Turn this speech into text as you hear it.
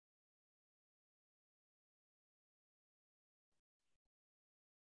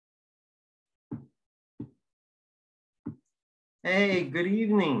Hey, good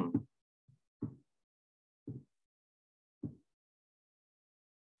evening.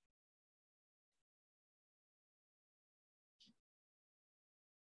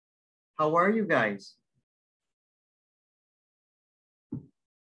 How are you guys?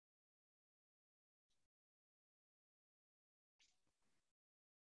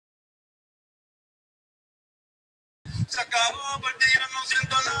 Se acabó porque yo no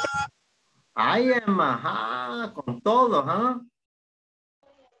siento nada. I am, con todo, huh?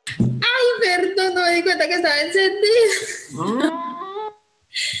 Ay, perdón, no me di cuenta que estaba encendido. Mm.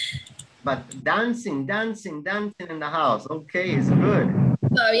 But dancing in the house. Okay, it's good.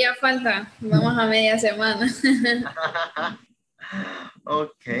 Todavía falta, vamos a media semana.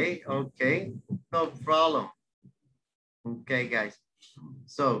 Okay, no problem. Okay, guys.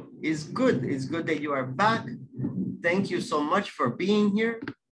 So it's good that you are back. Thank you so much for being here.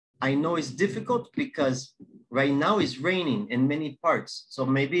 I know it's difficult because right now it's raining in many parts. So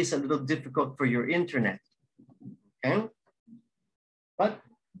maybe it's a little difficult for your internet. Okay. But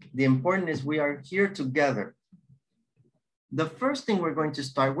the important is we are here together. The first thing we're going to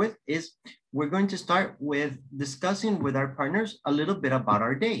start with is we're going to start with discussing with our partners a little bit about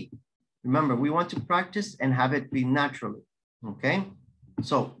our day. Remember, we want to practice and have it be naturally. Okay.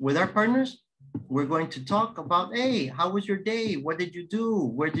 So with our partners, we're going to talk about, hey, how was your day? What did you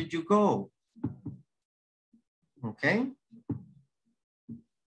do? Where did you go? Okay.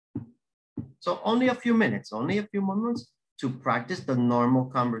 So only a few minutes, only a few moments to practice the normal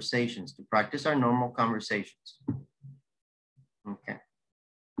conversations, to practice our normal conversations. Okay.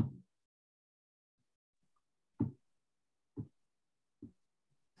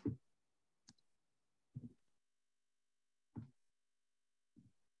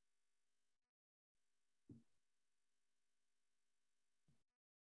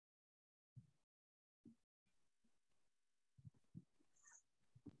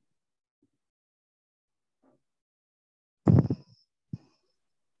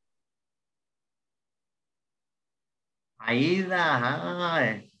 Aida,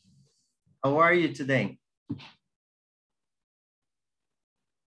 hi. How are you today?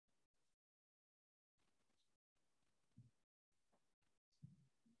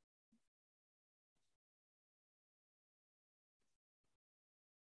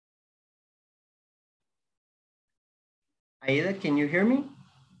 Aida, can you hear me?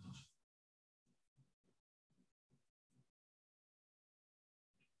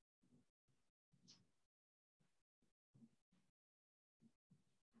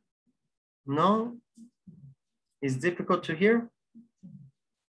 No? It's difficult to hear?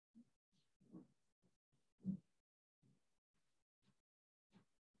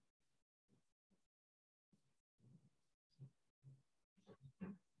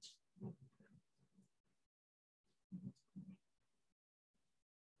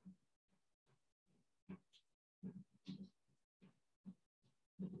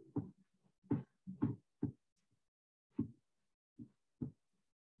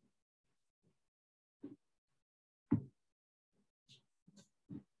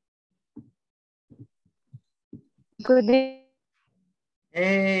 Good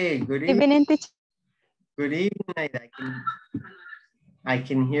Hey, good evening. evening, teacher. Good evening, Aida. I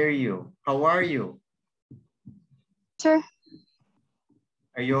can hear you. How are you?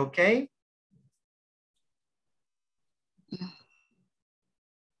 Are you okay?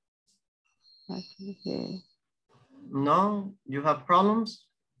 Okay. No? You have problems?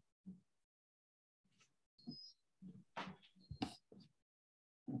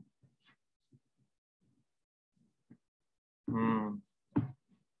 Hmm.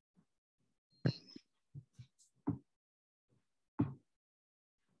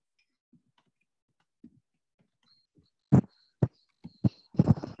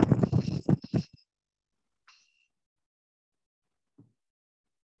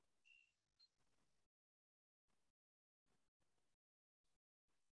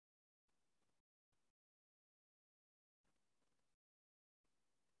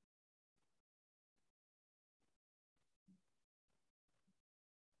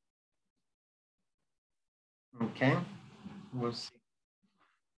 Okay, we'll see.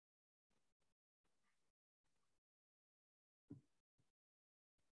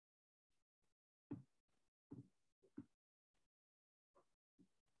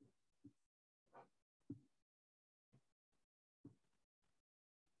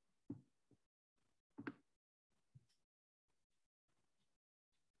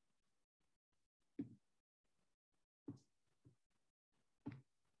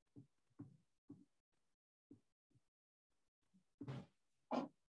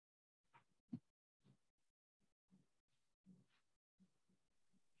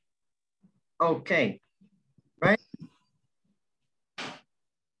 Okay, right?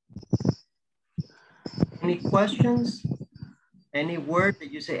 Any questions? Any word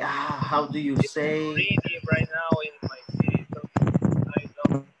that you say, how do you say? Reading right now in my city, so I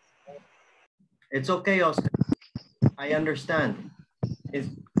don't. It's okay, Oscar. I understand. It's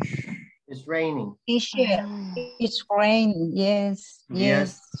raining. Teacher, it's rain. Yes,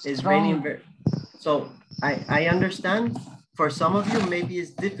 Yes, it's strong. raining. So I understand. For some of you, maybe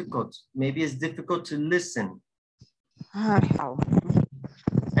it's difficult. Maybe it's difficult to listen. And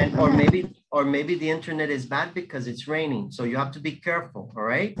or maybe the internet is bad because it's raining. So you have to be careful, all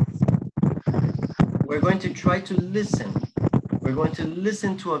right? We're going to try to listen. We're going to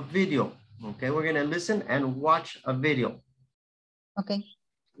listen to a video. Okay, we're gonna listen and watch a video. Okay.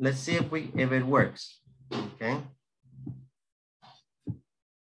 Let's see if it works. Okay.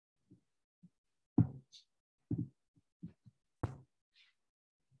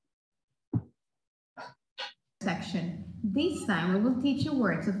 Section. This time we will teach you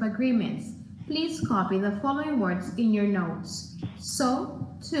words of agreements. Please copy the following words in your notes. So,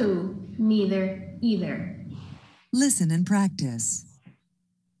 to, neither, either. Listen and practice.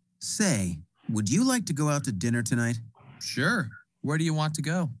 Say, would you like to go out to dinner tonight? Sure. Where do you want to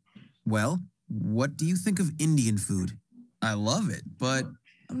go? Well, what do you think of Indian food? I love it, but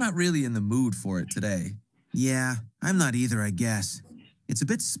I'm not really in the mood for it today. Yeah, I'm not either, I guess. It's a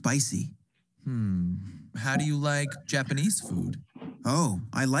bit spicy. How do you like Japanese food? Oh,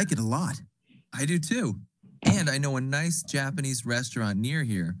 I like it a lot. I do too. And I know a nice Japanese restaurant near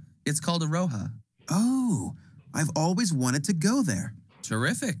here. It's called Aroha. Oh, I've always wanted to go there.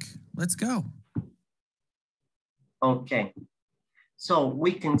 Terrific. Let's go. Okay. So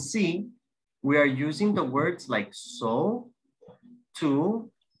we can see we are using the words like so,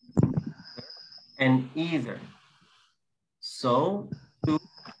 to, and either. So, to,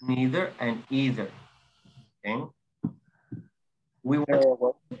 neither, and either. Okay. We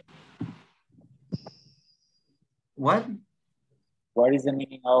want what? What is the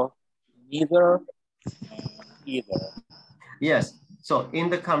meaning of neither and either? Yes. So in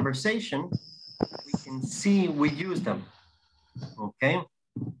the conversation, we can see we use them. Okay.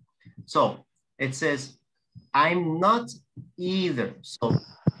 So it says, I'm not either. So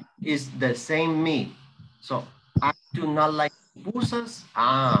it's the same me. So I do not like pupusas.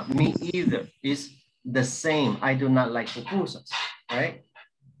 Me either is the same. I do not like pupusas, right?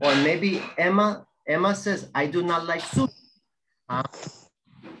 Or maybe Emma says, I do not like sushi.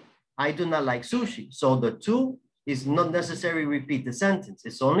 I do not like sushi. So the two is not necessarily repeat the sentence.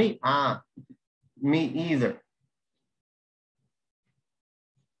 It's only, me either.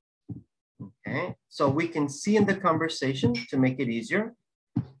 Okay, so we can see in the conversation to make it easier.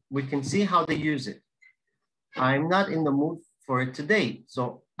 We can see how they use it. I'm not in the mood for it today.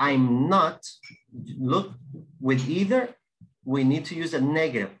 So I'm not, look, with either, we need to use a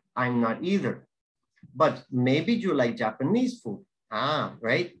negative. I'm not either. But maybe you like Japanese food.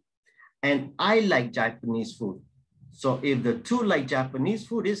 Right? And I like Japanese food. So if the two like Japanese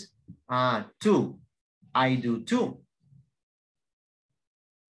food is two, I do too.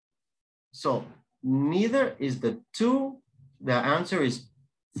 So neither is the two. The answer is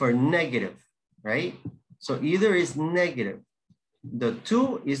for negative, right? So either is negative. The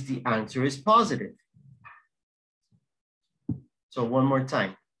two is the answer is positive. So one more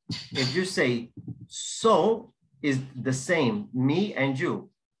time. If you say so is the same, me and you.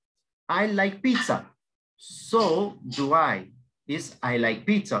 I like pizza. So do I. Is I like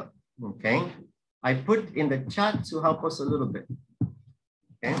pizza. Okay. I put in the chat to help us a little bit.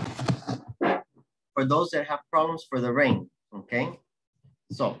 Okay. For those that have problems for the rain. Okay.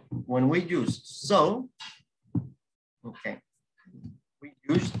 So when we use so, okay. We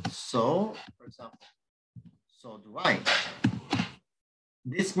use so, for example, so do I.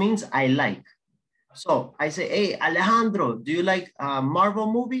 This means I like. So I say, hey, Alejandro, do you like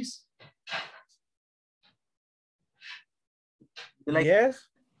Marvel movies? You like, Yes.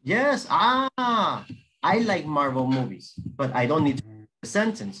 Yes. I like Marvel movies, but I don't need to use a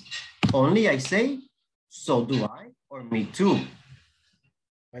sentence. Only I say, so do I, or me too.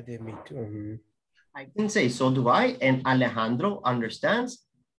 I did me too. I can say, so do I, and Alejandro understands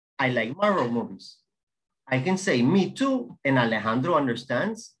I like Marvel movies. I can say me too, and Alejandro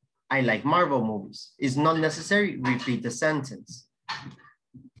understands I like Marvel movies. It's not necessary, repeat the sentence.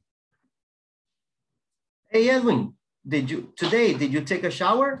 Hey, Edwin, did you take a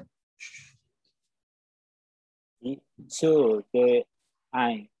shower? So the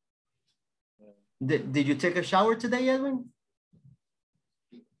I. Did you take a shower today, Edwin?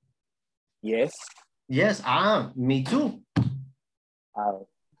 Yes. Yes, me too.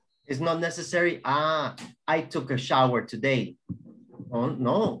 It's not necessary. I took a shower today. Oh,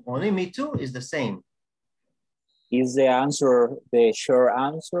 no, only me too is the same. Is the answer the short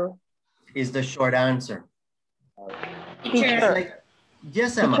answer? Is the short answer. Teacher, Like,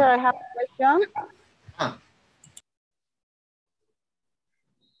 yes, Emma. teacher, I have a question.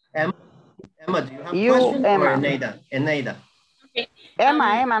 Emma, do you have a question? Emma. Or Eneida? Eneida. Okay.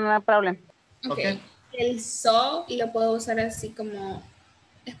 Emma, no problem. Okay. El so lo puedo usar así como,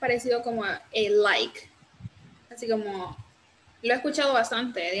 es parecido como a like. Así como, lo he escuchado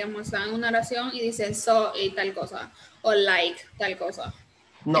bastante, digamos, está en una oración y dice so y tal cosa, o like tal cosa.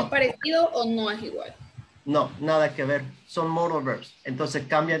 No. ¿Es parecido o no es igual? No, nada que ver. Son modal verbs. Entonces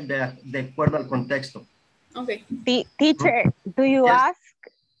cambian de acuerdo al contexto. Okay. Teacher, do you Yes. ask,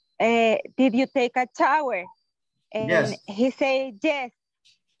 did you take a shower? And Yes. he said yes.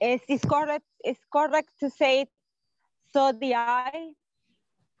 It's correct to say so did I?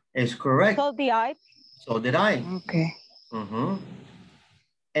 It's correct. So did I? So did I. Okay.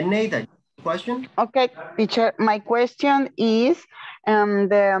 And Nathan, question? Okay, teacher, my question is,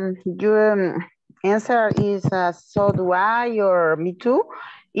 your answer is so do I or me too?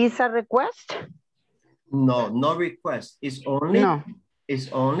 Is a request? No, no request. It's only, No.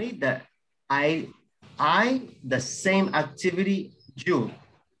 it's only that I, the same activity you.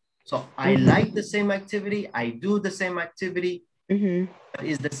 So I like the same activity. I do the same activity.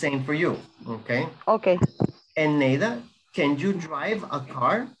 It's the same for you, okay? Okay. And Neda, can you drive a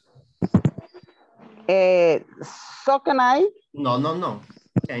car? So can I? No, no, no.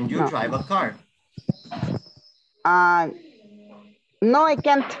 Can you drive a car? No, I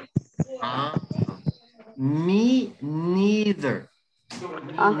can't. Me neither.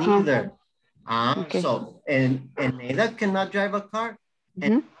 Me neither. Okay. So, and Neda cannot drive a car,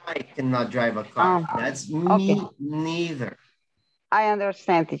 and I cannot drive a car. That's me neither. I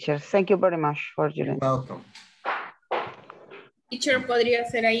understand, teacher. Thank you very much for your answer. Welcome. Teacher podría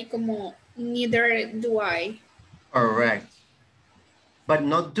ser ahí como neither do I. Correct. But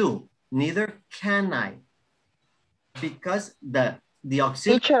not do. Neither can I. Because the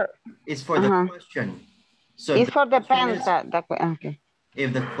auxiliary teacher, is for the question. So it's for the pen. Okay.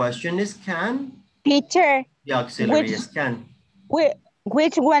 If the question is can, teacher, the auxiliary is can.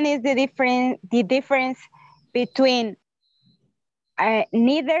 Which one is the difference between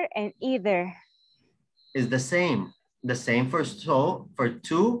neither and either? Is the same. The same for so, for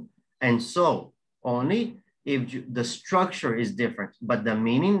to, and so. Only if the structure is different, but the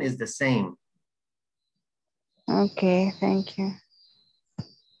meaning is the same. Okay, thank you.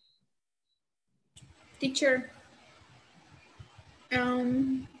 Teacher,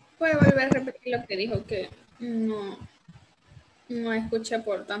 ¿puede volver a repetir lo que dijo que no escuché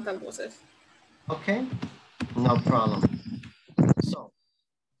por tantas voces? Okay, no problem. So,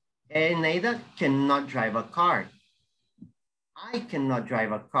 Eneida cannot drive a car. I cannot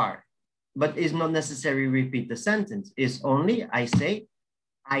drive a car, but it's not necessary to repeat the sentence. It's only I say,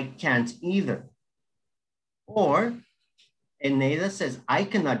 I can't either. Or Eneida says, I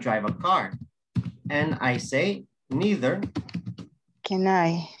cannot drive a car. And I say, neither can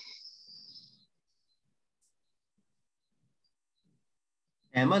I.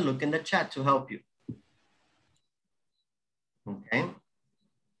 Emma, look in the chat to help you. Okay.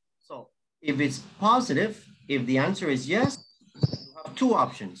 So if it's positive, if the answer is yes, you have two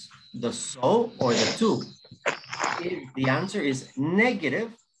options, the so or the to. If the answer is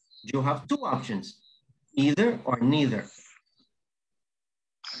negative, you have two options, either or neither.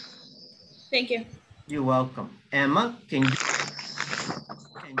 Thank you. You're welcome. Emma, can you cook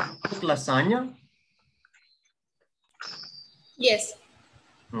lasagna? Yes.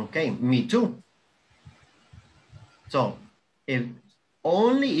 Okay, me too. So if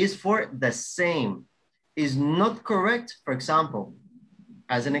only is for the same is not correct, for example,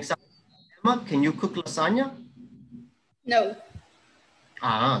 as an example, Emma, can you cook lasagna? No.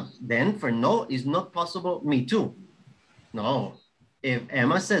 Then for no is not possible, me too. No, if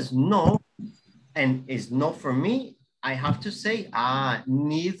Emma says no, and is no for me, I have to say,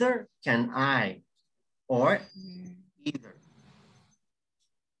 neither can I, or either.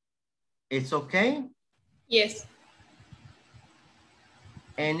 It's okay? Yes.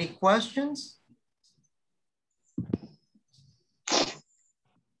 Any questions?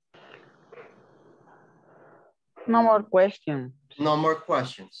 No more questions. No more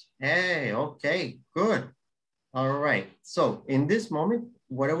questions. Hey, okay, good. All right, so in this moment,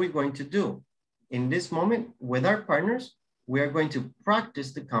 what are we going to do? In this moment, with our partners, we are going to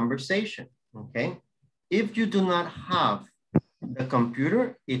practice the conversation, okay? If you do not have the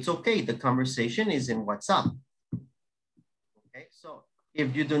computer, it's okay. The conversation is in WhatsApp. Okay, so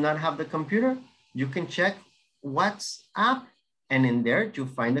If you do not have the computer, you can check WhatsApp, and in there you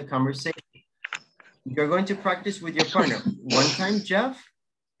find the conversation. You're going to practice with your partner. One time Jeff,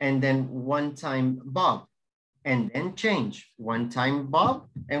 and then one time Bob, and then change. One time Bob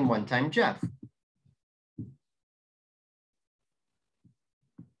and one time Jeff.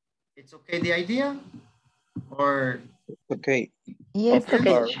 It's okay, the idea? Or? Okay. Yes,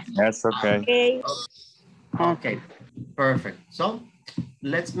 okay. That's okay. Okay, perfect. So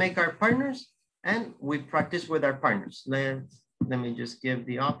let's make our partners and we practice with our partners. Let me just give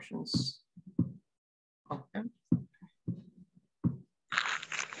the options. Okay.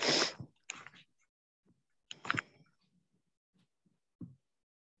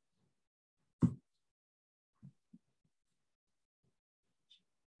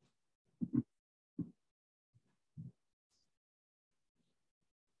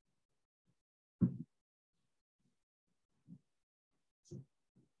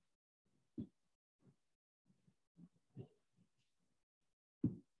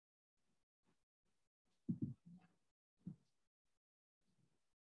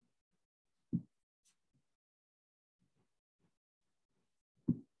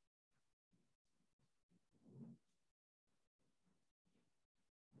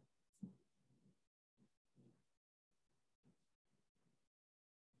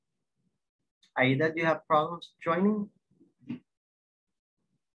 Aida, do you have problems joining?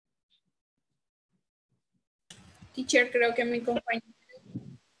 Teacher, creo que mi compañero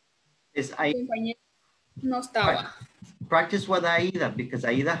no estaba. Practice with Aida because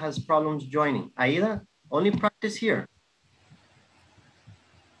Aida has problems joining. Aida, only practice here.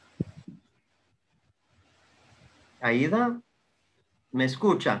 Aida, ¿me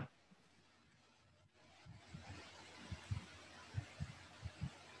escucha?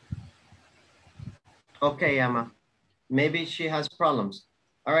 Okay, Emma. Maybe she has problems.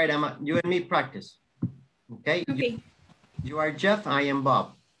 All right, Emma, you and me practice. Okay? Okay. You are Jeff, I am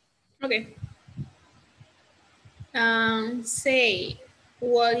Bob. Okay. Say,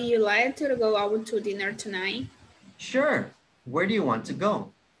 would you like to go out to dinner tonight? Sure. Where do you want to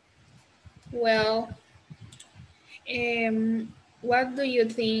go? Well, what do you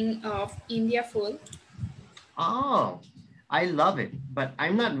think of India food? Oh, I love it, but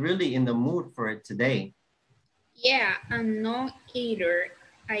I'm not really in the mood for it today. Yeah, I'm not either.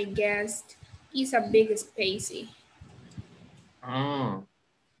 I guess it's a bit spicy. Oh.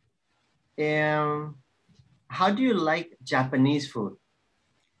 How do you like Japanese food?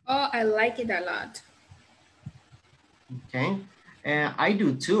 Oh, I like it a lot. Okay. I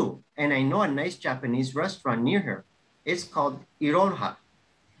do too. And I know a nice Japanese restaurant near here. It's called Iroha.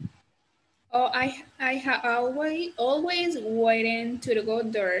 Oh, I have always waiting to go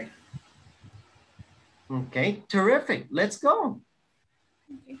there. Okay, terrific. Let's go.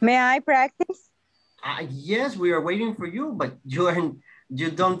 May I practice? Yes, we are waiting for you, but you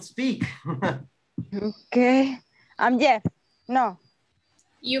don't speak. Okay. I'm Jeff. No.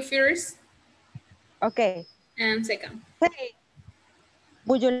 You first. Okay. And second. Hey,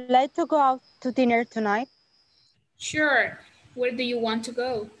 would you like to go out to dinner tonight? Sure. Where do you want to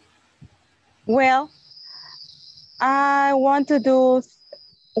go? Well, I want to do,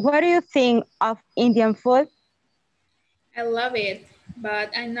 what do you think of Indian food? I love it,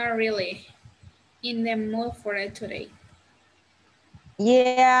 but I'm not really in the mood for it today.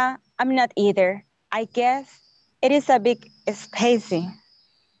 Yeah, I'm not either. I guess it is a bit spicy.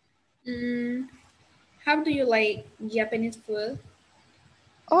 How do you like Japanese food?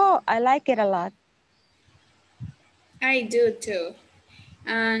 Oh, I like it a lot. I do too.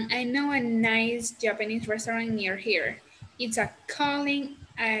 And I know a nice Japanese restaurant near here. It's a calling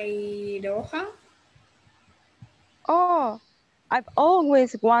Iroha. Oh, I've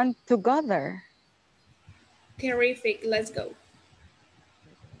always wanted to go there. Terrific, let's go.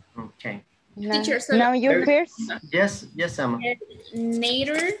 Okay. Teacher, now you first. Yes, Emma. El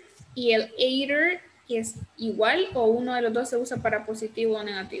neither y el either es igual o uno de los dos se usa para positivo o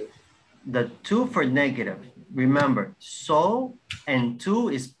negativo. The two for negative. Remember, so and to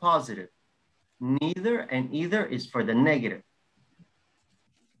is positive. Neither and either is for the negative.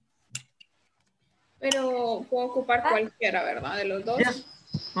 Pero puedo ocupar cualquiera, ¿verdad? De los dos. Yes.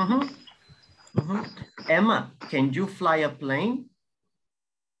 Emma, can you fly a plane?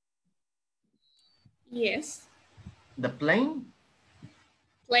 Yes. The plane?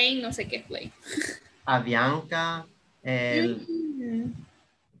 Plane, no sé qué es plane. Avianca.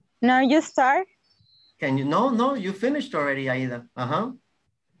 Now you start. Can you? No, you finished already, Aida.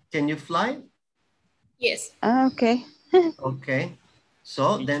 Can you fly? Yes. Okay. Okay.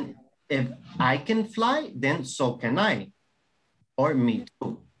 So then if I can fly, then so can I. or me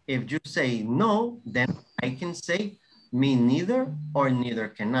too. If you say no, then I can say me neither or neither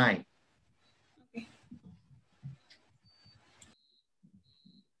can I. Okay.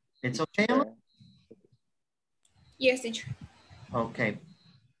 It's okay, Emma? Yes, teacher. Okay.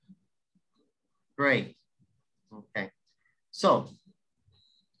 Great. Okay. So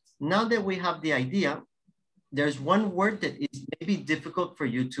now that we have the idea, there's one word that is maybe difficult for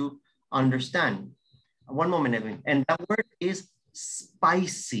you to understand. One moment, Edwin. And that word is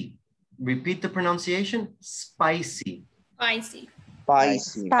spicy. Repeat the pronunciation, spicy. Spicy.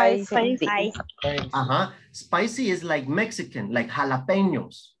 Spicy. Spicy. Spicy is like Mexican, like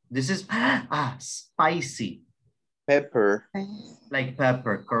jalapenos. This is spicy. Pepper. Like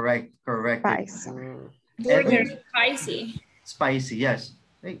pepper, correct. Spicy. Burger, spicy. Spicy, yes.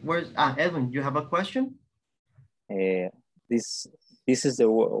 Hey, where's Edwin? You have a question? This is the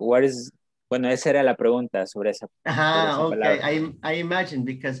what is. Bueno, esa era la pregunta sobre esa. Okay. I imagine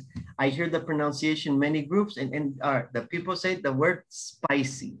because I hear the pronunciation many groups and the people say the word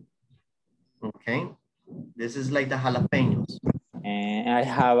spicy. Okay. This is like the jalapenos. And I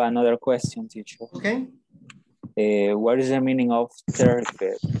have another question, teacher. Okay. What is the meaning of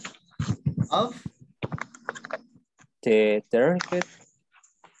terrific? Of? Terrific.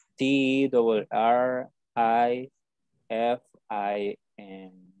 TRRIFINC.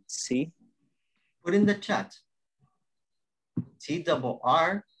 Put in the chat.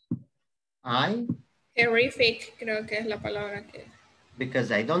 TRRI. Terrific, creo que es la palabra que.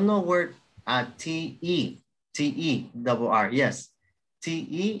 Because I don't know where TERR. Yes.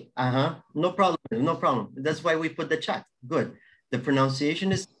 TE. No problem. That's why we put the chat. Good. The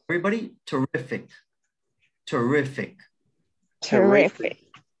pronunciation is, everybody, terrific. Terrific.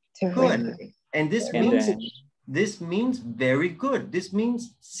 Good. And this means very good. This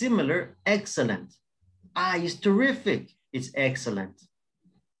means similar, excellent. It's terrific. It's excellent.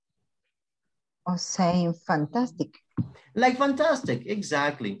 Or saying fantastic. Like fantastic,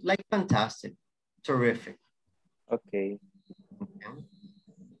 exactly. Like fantastic, terrific. Okay.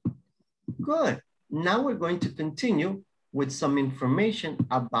 Good. Now we're going to continue with some information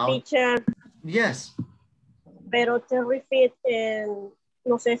about... Teacher. Yes. Pero terrific,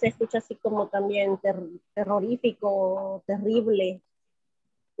 no sé, se escucha así como también terrorífico, terrible.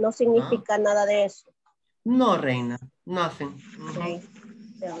 No significa nada de eso. No, Reina, nothing. Okay.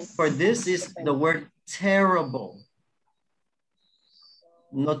 For this is the word terrible.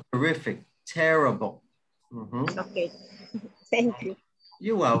 Not terrific, terrible. Okay, thank you.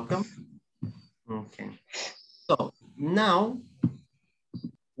 You're welcome. Okay, so now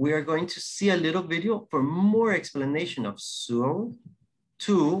we are going to see a little video for more explanation of so,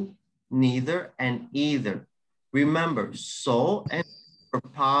 to, neither, and either. Remember, so and for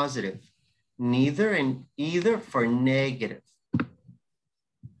positive, neither and either for negative.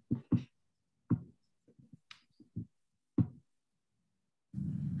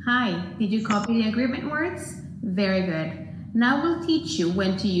 Hi, did you copy the agreement words? Very good. Now we'll teach you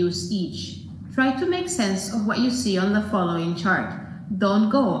when to use each. Try to make sense of what you see on the following chart. Don't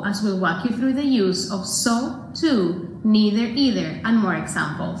go as we'll walk you through the use of so, to, neither, either, and more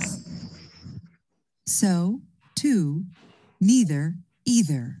examples. So, to, neither,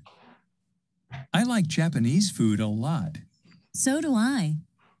 either. I like Japanese food a lot. So do I.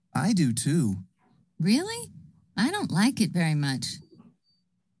 I do too. Really? I don't like it very much.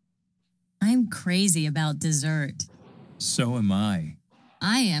 I'm crazy about dessert. So am I.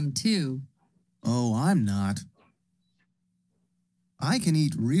 I am too. Oh, I'm not. I can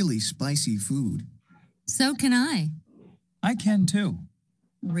eat really spicy food. So can I. I can too.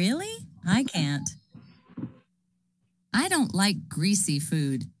 Really? I can't. I don't like greasy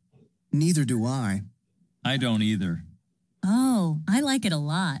food. Neither do I. I don't either. Oh, I like it a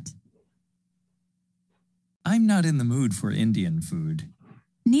lot. I'm not in the mood for Indian food.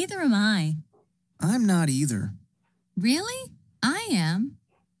 Neither am I. I'm not either. Really? I am.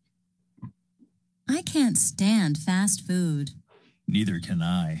 I can't stand fast food. Neither can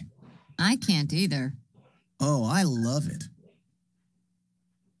I. I can't either. Oh, I love it.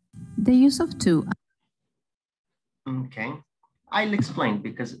 The use of to. Okay. I'll explain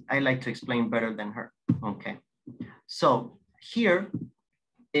because I like to explain better than her. Okay. So here,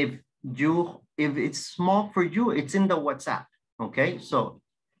 if it's small for you, it's in the WhatsApp. Okay. So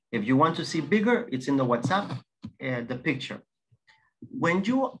if you want to see bigger, it's in the WhatsApp, the picture. When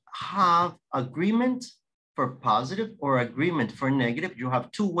you have agreement for positive or agreement for negative, you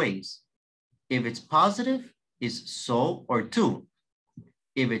have two ways. If it's positive, it's so or to.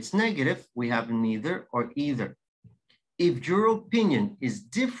 If it's negative, we have neither or either. If your opinion is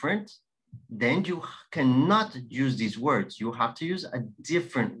different, then you cannot use these words. You have to use a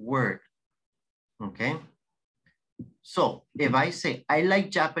different word, okay? So if I say, I like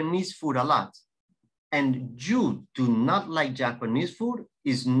Japanese food a lot, and you do not like Japanese food,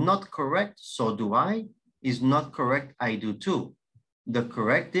 is not correct, so do I, is not correct, I do too. The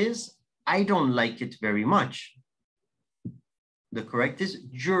correct is, I don't like it very much. The correct is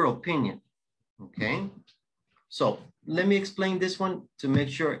your opinion, okay? So let me explain this one to make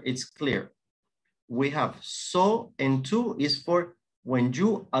sure it's clear. We have so and to is for when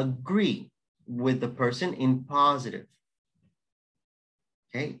you agree with the person in positive.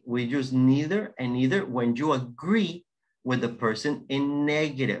 Okay, we use neither and either when you agree with the person in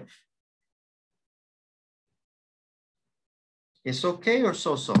negative. It's okay or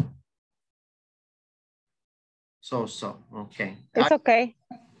so-so? So-so, okay. It's okay.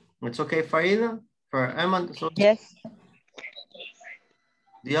 It's okay, Farida? For Emma? So yes.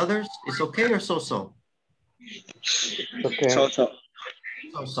 The others, it's okay or so-so? Okay. So-so.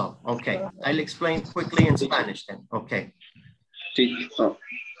 So-so, okay. I'll explain quickly in Spanish then, okay.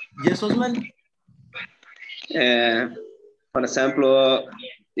 Yes, Osman? For example,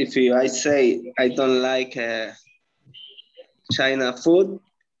 if I say I don't like China food,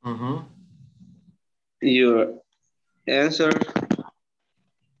 your answer,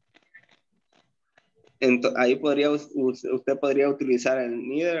 ahí podría, usted podría utilizar el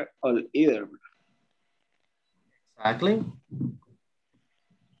neither o either. Exactly.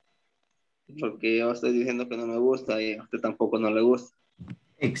 Porque yo estoy diciendo que no me gusta y a usted tampoco no le gusta.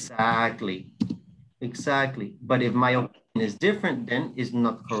 Exactly. Exactly. But if my opinion is different, then it's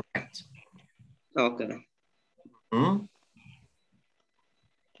not correct. Okay.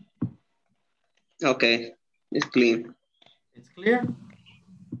 Okay. It's clean. It's clear?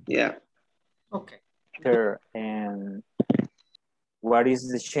 Yeah. Okay. Sure. And what is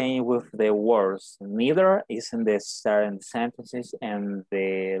the change with the words? Neither is in the starting sentences and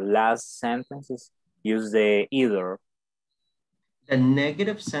the last sentences use the either. The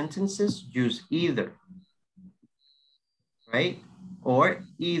negative sentences use either, right? Or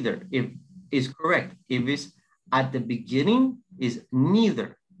either, if it's correct. If it's at the beginning, is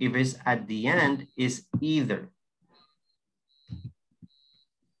neither. If it's at the end, is either.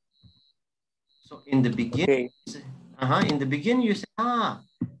 So in the beginning, in the beginning you say,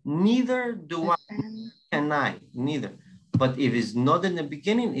 neither do I, can I, neither. But if it's not in the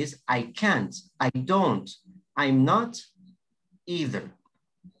beginning, is I can't, I don't, I'm not, either.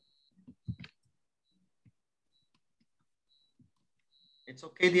 It's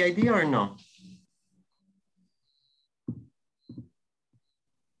okay, the idea, or no?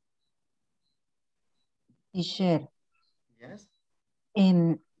 Teacher. Yes.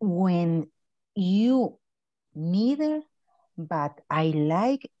 And when you neither, but I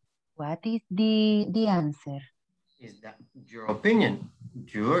like, what is the answer? Is that your opinion?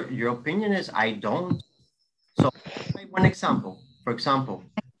 Your opinion is I don't. So one example, for example,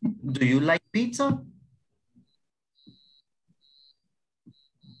 do you like pizza?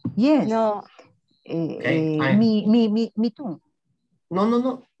 Yes. No. Okay. Me too.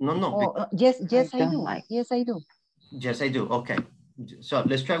 No. Yes, I do. Like. Yes, I do. Yes, I do. Okay. So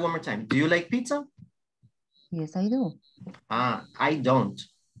let's try one more time. Do you like pizza? Yes, I do. I don't.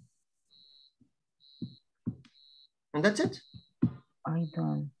 And that's it. I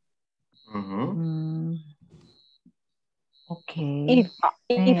don't. Okay.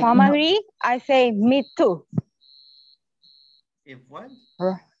 If I'm agree, I say me too. If what?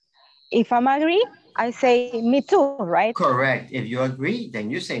 If I'm agree, I say me too, right? Correct. If you agree,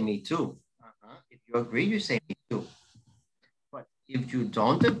 then you say me too. If you agree, you say me too. But if you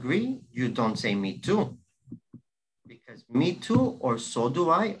don't agree, you don't say me too. Because me too or so do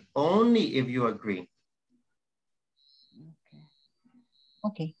I, only if you agree.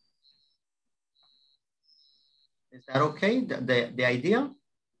 Okay. Is that okay, the idea?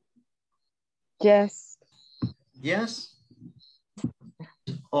 Yes. Yes.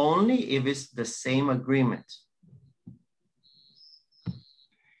 Only if it's the same agreement.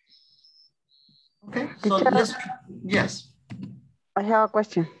 Okay, so let's, yes. I have a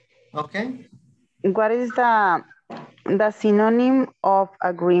question. Okay. What is the synonym of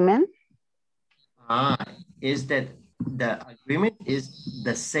agreement? Is that the agreement is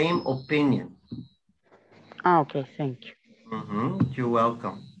the same opinion. Okay, thank you. You're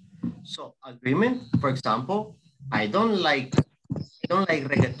welcome. So agreement, for example, I don't like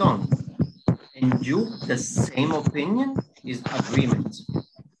reggaeton, and you, the same opinion is agreement.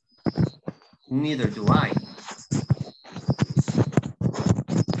 Neither do I.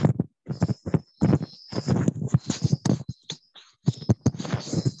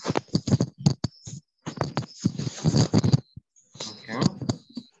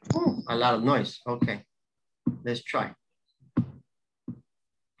 lot of noise. Okay, let's try.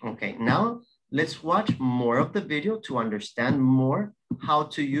 Okay, now let's watch more of the video to understand more how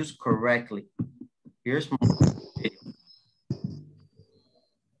to use correctly. Here's more video.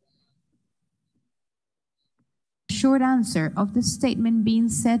 Short answer of the statement being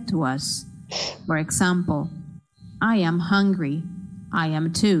said to us. For example, I am hungry. I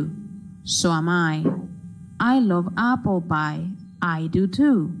am too. So am I. I love apple pie. I do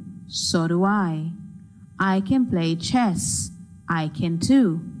too. So do I. I can play chess. I can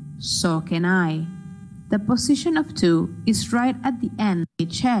too. So can I. The position of to is right at the end.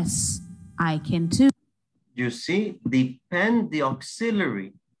 Chess. I can too. You see, depend the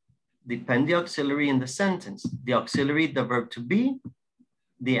auxiliary. Depend the auxiliary in the sentence. The auxiliary, the verb to be.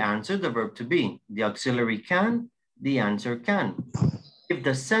 The answer, the verb to be. The auxiliary can. The answer can. If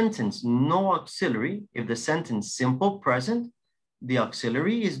the sentence no auxiliary, if the sentence simple present, the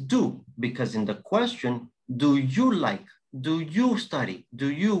auxiliary is do, because in the question, do you like, do you study, do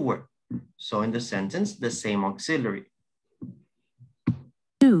you work? So in the sentence, the same auxiliary.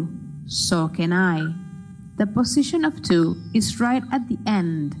 Do, so can I. The position of to is right at the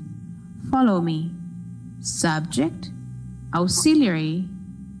end. Follow me. Subject, auxiliary,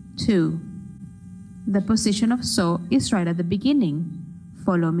 to. The position of so is right at the beginning.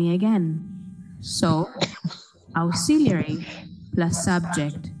 Follow me again. So, auxiliary plus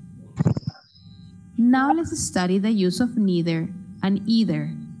subject. Now let's study the use of neither and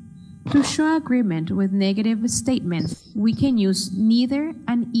either. To show agreement with negative statements, we can use neither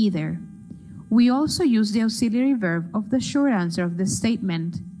and either. We also use the auxiliary verb of the short answer of the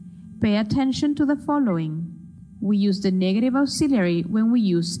statement. Pay attention to the following. We use the negative auxiliary when we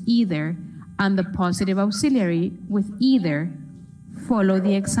use either, and the positive auxiliary with either. Follow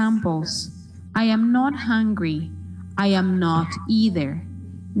the examples. I am not hungry. I am not either.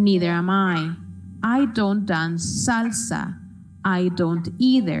 Neither am I. I don't dance salsa. I don't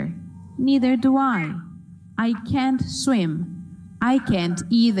either. Neither do I. I can't swim. I can't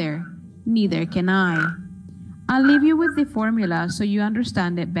either. Neither can I. I'll leave you with the formula so you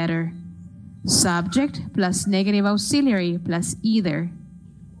understand it better. Subject plus negative auxiliary plus either.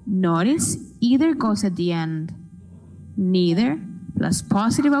 Notice either goes at the end. Neither plus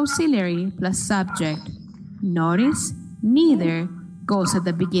positive auxiliary plus subject. Notice neither goes at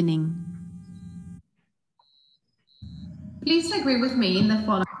the beginning. Please agree with me in the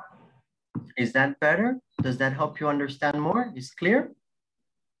following. Is that better? Does that help you understand more? Is clear?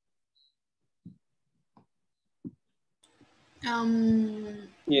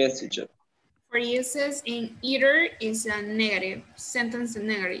 Yes, teacher. For uses in either is a negative, sentence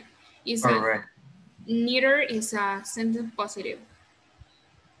negative. Is Correct. Neither is a sentence positive.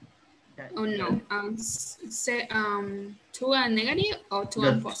 Okay. Oh no, two are negative or two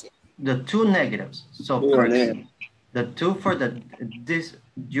are positive? The two negatives. So for the two for this,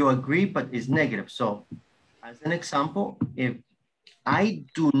 you agree, but it's negative. So as an example, if I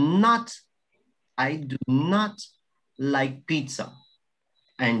do not like pizza,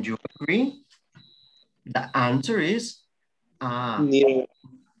 and you agree, the answer is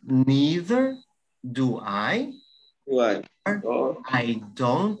neither do I. Right. I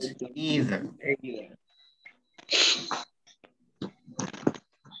don't either.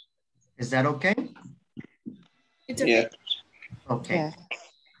 Is that okay? It's okay. Okay, Yeah.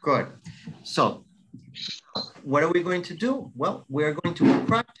 good. So what are we going to do? Well, we're going to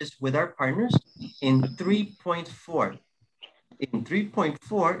practice with our partners in 3.4. In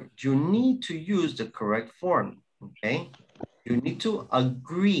 3.4, you need to use the correct form, okay? You need to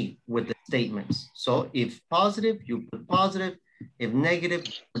agree with the statements. So if positive, you put positive. If negative,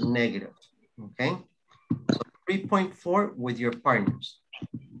 you put negative, okay? So 3.4 with your partners.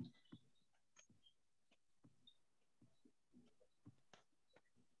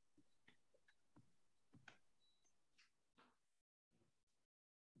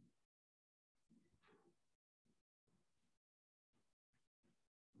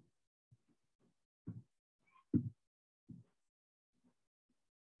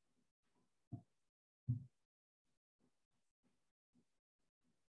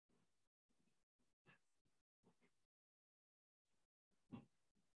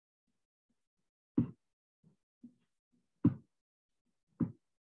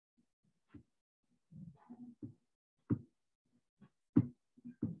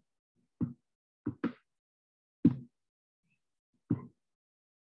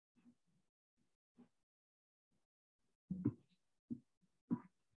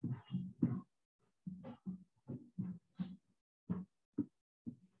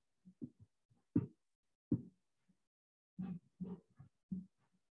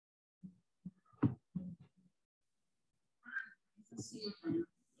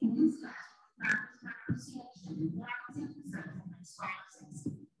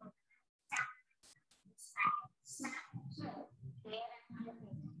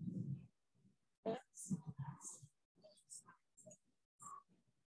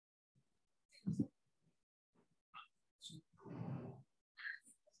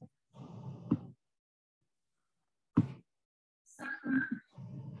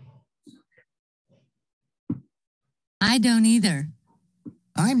 I don't either.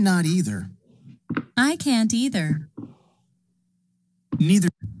 I'm not either. I can't either. Neither.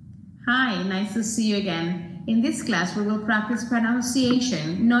 Hi, nice to see you again. In this class, we will practice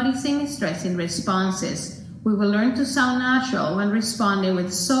pronunciation, noticing stressing responses. We will learn to sound natural when responding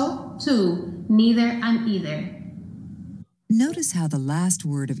with so, to, neither, and either. Notice how the last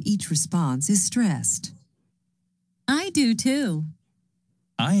word of each response is stressed. I do too.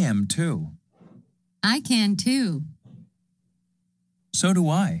 I am too. I can too. So do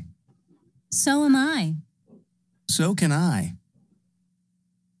I. So am I. So can I.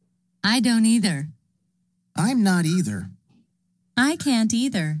 I don't either. I'm not either. I can't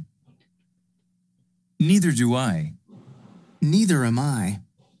either. Neither do I. Neither am I.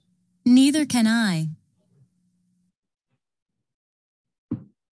 Neither can I.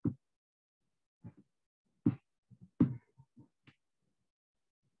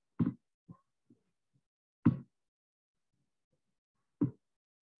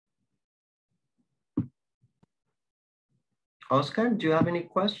 Oscar, do you have any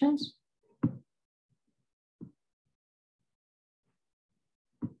questions?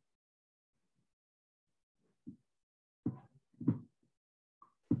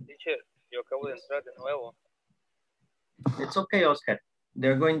 Teacher, yo acabo de entrar de nuevo. It's okay, Oscar.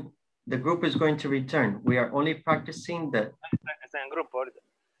 The group is going to return. We are only practicing the... Está en grupo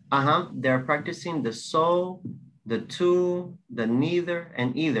Uh-huh. ahorita. They're practicing the so, the to, the neither,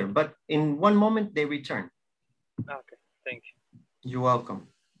 and either. But in one moment, they return. Okay, thank you. You're welcome.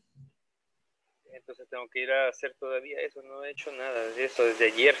 Entonces tengo que ir a hacer todavía eso. No he hecho nada de eso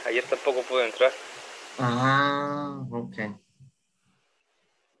desde ayer. Ayer tampoco pude entrar. Ah, okay. Voy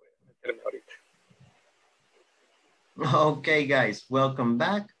a meterme ahorita. Okay, guys, welcome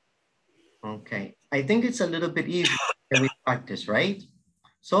back. Okay, I think it's a little bit easier when we practice, right?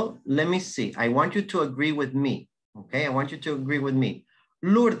 So let me see. I want you to agree with me. Okay, I want you to agree with me.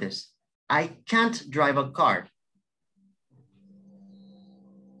 Lourdes, I can't drive a car.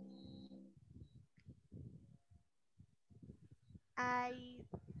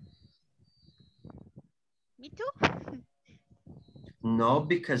 Me too? No,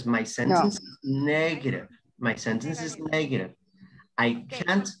 because my sentence is negative. My sentence is negative. I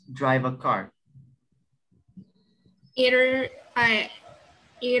can't drive a car. Either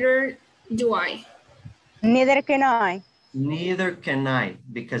do I. Neither can I. Neither can I,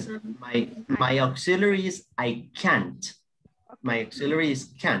 because my auxiliary is I can't. My auxiliary is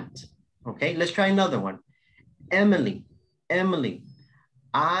can't. Okay, let's try another one. Emily,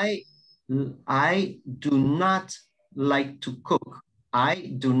 I do not like to cook.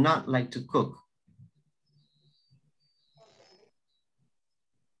 I do not like to cook.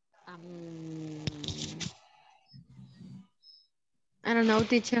 I don't know,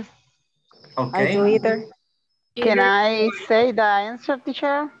 teacher. Okay. I do either. Can I say the answer,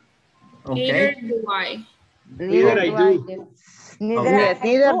 teacher? Okay. Neither do I. Neither I do.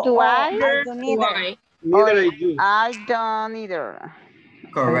 Neither do I. Neither do I. Neither I do. I don't either.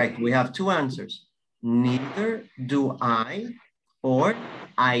 Correct. We have two answers. Neither do I, or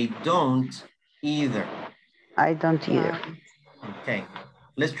I don't either. I don't either. Okay.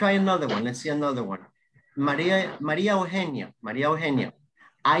 Let's try another one. Let's see another one. Maria Eugenia.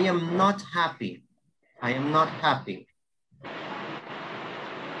 I am not happy. I am not happy.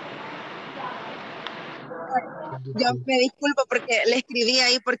 Yo me disculpo porque le escribí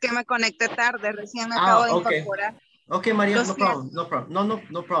ahí porque me conecté tarde, recién me acabo de incorporar. Okay, Maria, no problem. No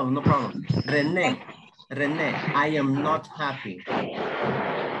problem. René, I am not happy. I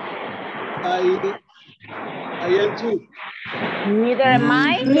am too. Neither am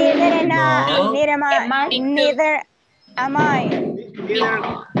I. Neither am I. No. Neither am I. Neither am I.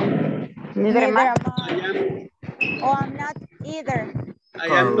 Neither am I. Oh, I'm not either. I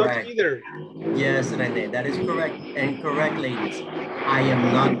am not either. Yes, René, that is correct. And correct, ladies. I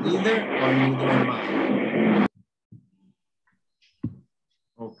am not either, or neither am I.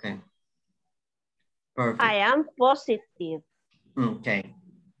 Okay. Perfect. I am positive. Okay.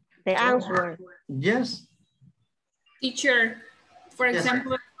 The answer. Yes. Teacher, for Yes.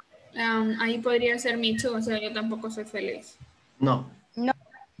 example, ahí podría ser me too, o sea, yo tampoco soy feliz. No.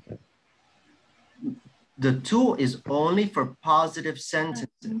 The to is only for positive sentences.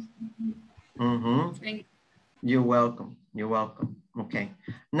 You're welcome. You're welcome. Okay.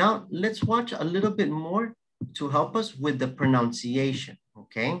 Now let's watch a little bit more to help us with the pronunciation.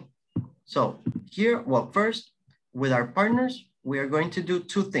 Okay. So here, well, first, with our partners, we are going to do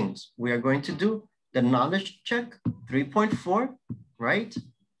two things. We are going to do the knowledge check 3.4, right?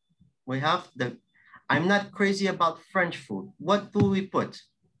 We have the, I'm not crazy about French food. What do we put?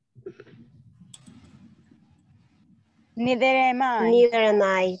 Neither am I. Neither am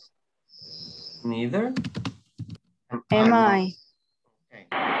I. Neither Am I. Okay.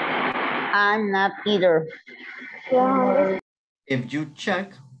 I'm not either. If you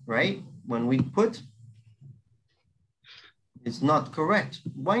check, right, when we put, it's not correct.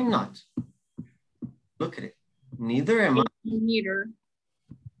 Why not? Look at it. Neither am I. Neither.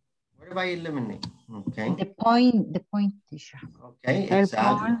 What if I eliminate? Okay. The point, teacher. Okay,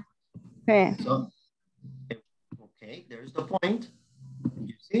 exactly. Okay. So, okay, there's the point.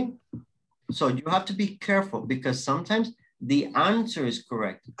 You see? So you have to be careful because sometimes the answer is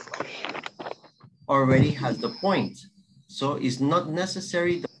correct. Already has the point. So it's not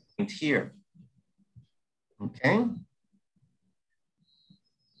necessary the point here. Okay?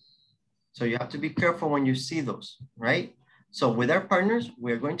 So you have to be careful when you see those, right? So with our partners,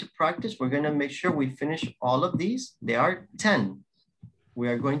 we're going to practice. We're going to make sure we finish all of these. There are 10. We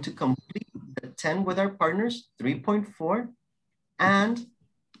are going to complete the 10 with our partners, 3.4. And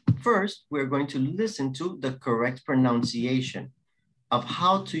first, we're going to listen to the correct pronunciation of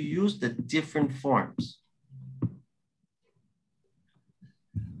how to use the different forms.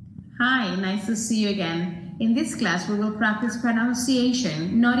 Hi, nice to see you again. In this class, we will practice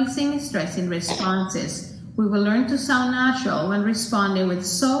pronunciation, noticing stress in responses. We will learn to sound natural when responding with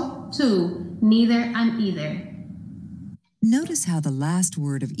so, to, neither, and either. Notice how the last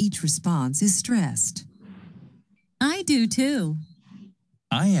word of each response is stressed. I do too.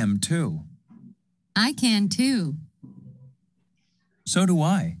 I am too. I can too. So do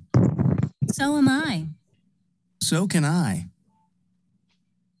I. So am I. So can I.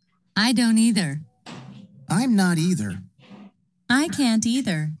 I don't either. I'm not either. I can't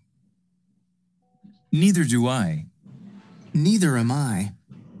either. Neither do I. Neither am I.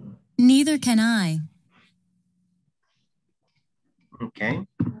 Neither can I. Okay.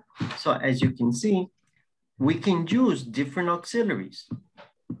 So as you can see, we can use different auxiliaries.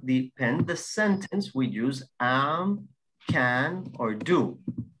 Depend the sentence, we use am, can, or do,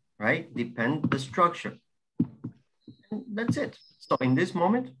 right? Depend the structure. And that's it. So in this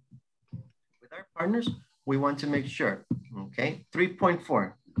moment, with our partners, we want to make sure, okay?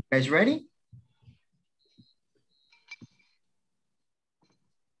 3.4, guys ready?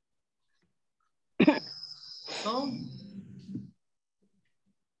 So,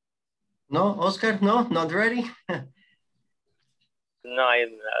 no, Oscar, no, not ready? No, I'm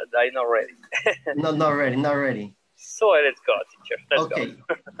not ready. No, not ready, not ready. So let's go, teacher. Let's okay.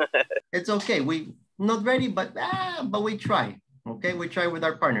 go. It's okay. We not ready, but we try. Okay, we try with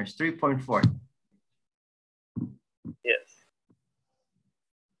our partners. 3.4. Yes.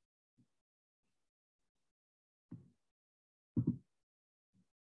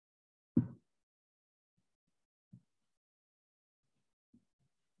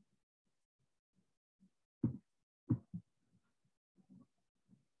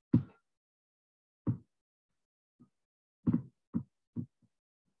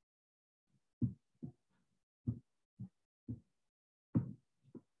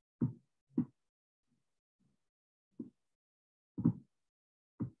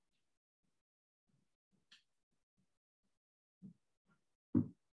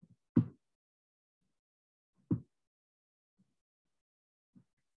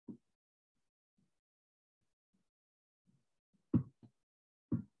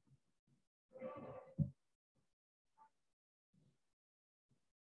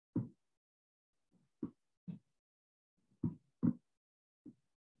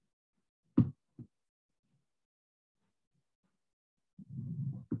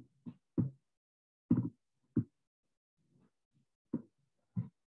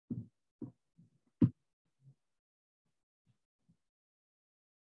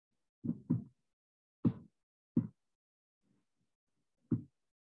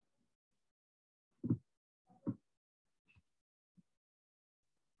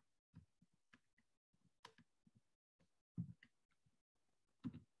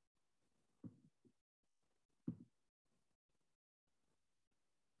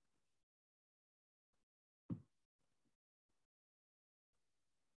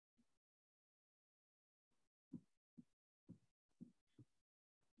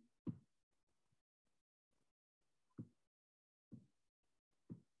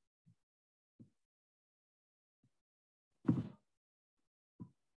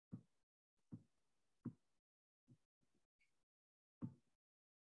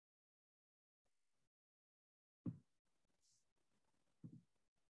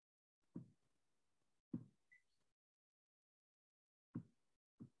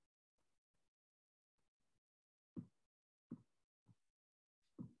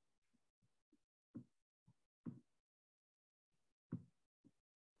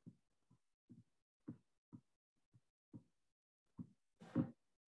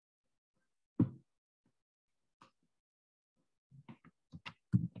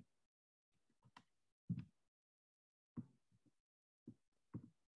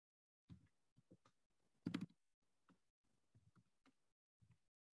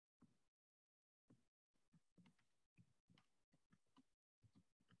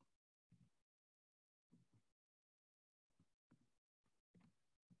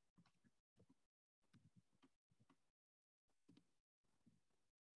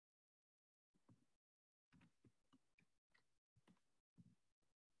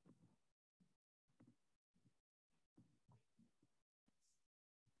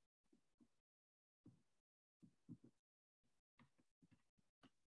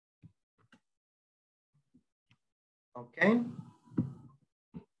 Okay.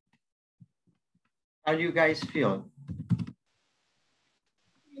 How do you guys feel?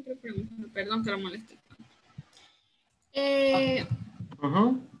 Perdón que lo moleste.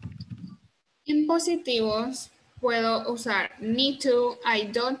 En positivos puedo usar need to,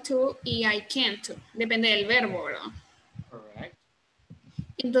 I don't to y I can't to. Depende del verbo, ¿verdad? Correct.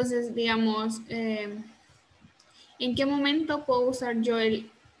 Entonces, digamos, ¿en qué momento puedo usar yo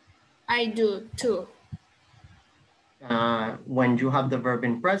el I do to? When you have the verb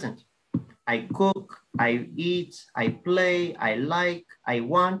in present. I cook, I eat, I play, I like, I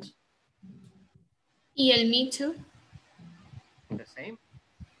want. ¿Y el me too? The same.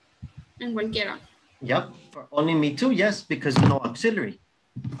 En cualquiera. Yep, for only me too, yes, because no auxiliary.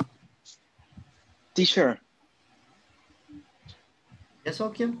 Teacher. Yes,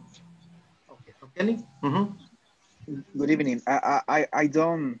 okay. Okay, okay. Good evening. I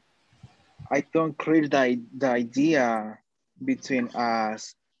don't clear the idea between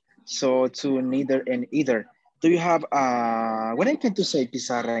us. So to neither and either. Do you have what I can to say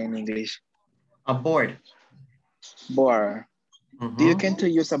pizarra in English? A board. Board. Do you can to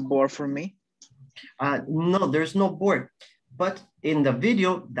use a board for me? No, there's no board. But in the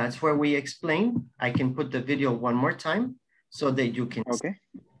video, that's where we explain. I can put the video one more time so that you can see.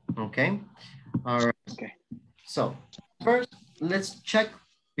 Okay. All right. Okay. So first, let's check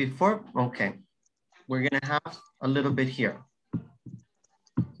before. Okay. We're gonna have a little bit here.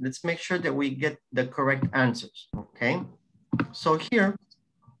 Let's make sure that we get the correct answers, okay? So here,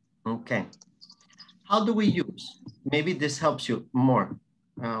 okay. How do we use? Maybe this helps you more.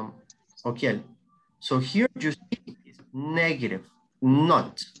 Okay, so here you see is negative,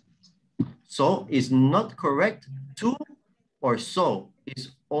 not. So is not correct to or so. Is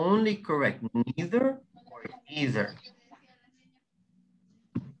only correct neither or either.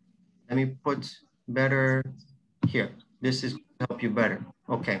 Let me put better here. This is to help you better.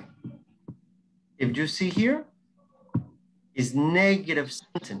 Okay. If you see here, is negative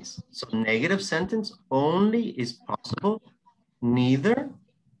sentence. So negative sentence only is possible neither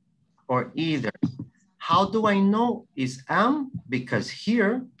or either. How do I know is am? Because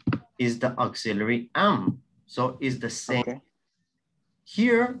here is the auxiliary am. So it's the same. Okay.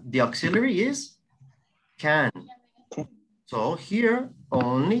 Here, the auxiliary is can. So here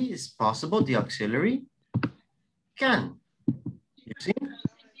only is possible the auxiliary can. You see?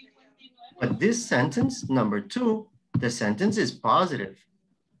 But this sentence, number 2, the sentence is positive.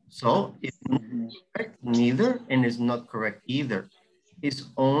 So it's not correct neither and is not correct either. It's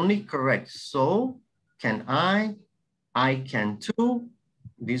only correct. So can I can too.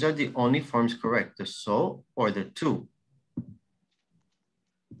 These are the only forms correct, the so or the to.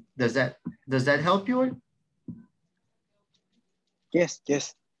 Does that help you? Yes,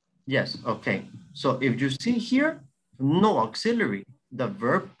 yes. Yes, okay. So if you see here, no auxiliary, the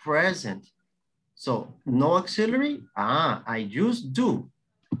verb present. So no auxiliary, I use do.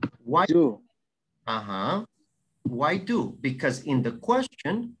 Why do? Why do? Because in the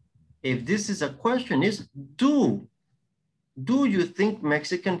question, if this is a question, is do. Do you think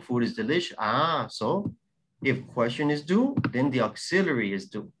Mexican food is delicious? So if question is do, then the auxiliary is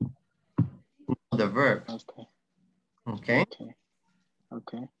do. The verb. Okay.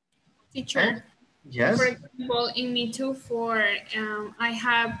 Okay. Teacher. Yes. For example, in me too, for I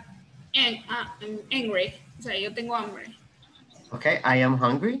have angry. O sea, yo tengo hambre. Okay, I am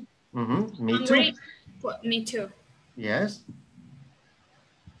hungry. Me hungry, too. Me too. Yes.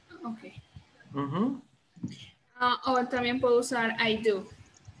 Okay. O también puedo usar I do.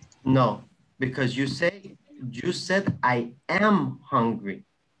 No, because you said I am hungry.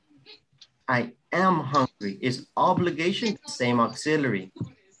 I am hungry is obligation, same auxiliary.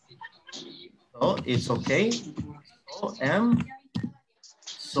 So it's okay. So am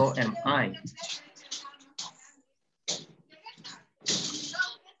I.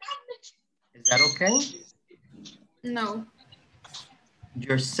 Is that okay? No.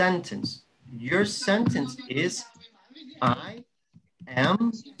 Your sentence is I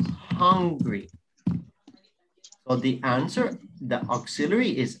am hungry. So the answer, the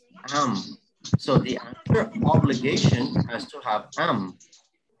auxiliary is am. So the answer obligation has to have am.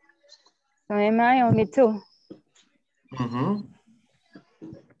 So am I or me too?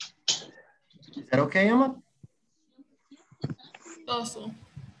 Is that okay, Emma? Also.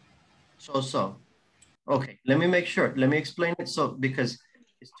 So. Okay, let me make sure. Let me explain it so because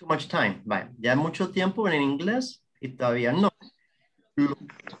it's too much time. Vale, ya mucho tiempo en inglés y todavía no. Lo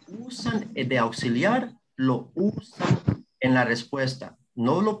usan de auxiliar, lo usan en la respuesta.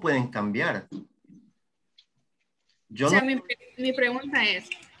 No lo pueden cambiar. O sea, mi pregunta es,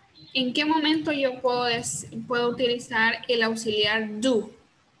 ¿En qué momento yo puedo utilizar el auxiliar do?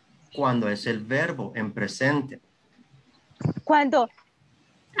 Cuando es el verbo en presente. Cuando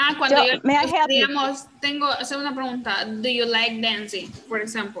Cuando yo may I help you? digamos, tengo hacer una pregunta. Do you like dancing, por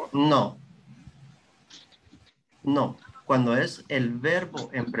ejemplo? No. No. Cuando es el verbo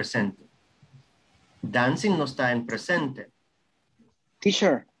en presente. Dancing no está en presente.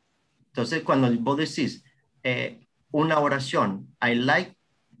 Teacher. Entonces, cuando vos decís una oración, I like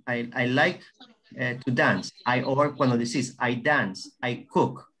to dance. Or cuando decís I dance, I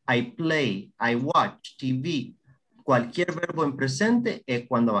cook, I play, I watch TV. Cualquier verbo en presente es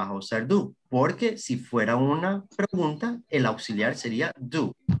cuando vas a usar do. Porque si fuera una pregunta, el auxiliar sería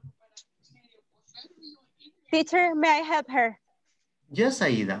do. Teacher, may I help her? Yes,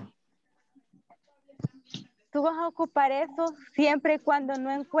 Aida. Tú vas a ocupar eso siempre y cuando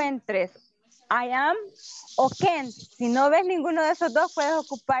no encuentres I am o can. Si no ves ninguno de esos dos, puedes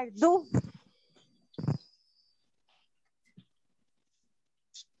ocupar do.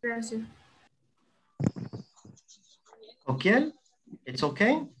 Gracias. Okay? It's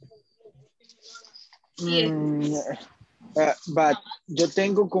okay? But yo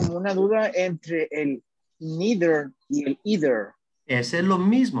tengo como una duda entre el neither y el either. Ese es lo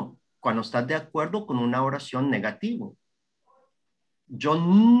mismo cuando estás de acuerdo con una oración negativo. Yo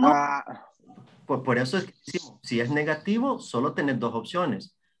no... por eso es que decimos, si es negativo, solo tenés dos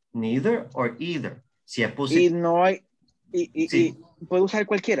opciones. Neither or either. Si es positivo. Y no hay... Sí. Y puedo usar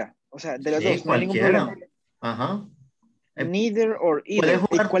cualquiera. O sea, de las Sí, dos, no hay ningún cualquiera. problema. Ajá. Neither or either.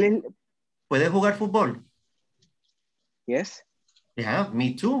 ¿Puedes jugar fútbol? Yes. Yeah,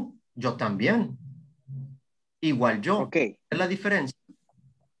 me too. Yo también. Igual yo. Okay. ¿Cuál es la diferencia?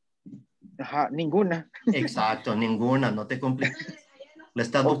 Ajá, ninguna. Exacto, ninguna. No te compliques. Le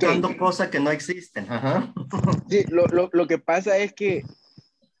estás buscando cosas que no existen. Ajá. Sí, lo que pasa es que...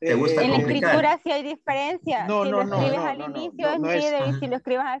 ¿Te gusta en la complicar? escritura sí hay diferencia. No, si no, lo no, escribes no, al no, inicio es no es... neither y si lo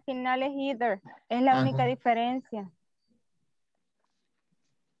escribes al final es either. Es la única diferencia.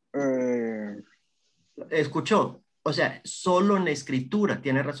 Escuchó. O sea, solo en la escritura,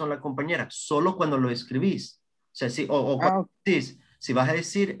 tiene razón la compañera, solo cuando lo escribís. O sea, cuando decís, si vas a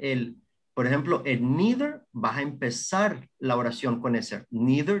decir por ejemplo, el neither, vas a empezar la oración con ese.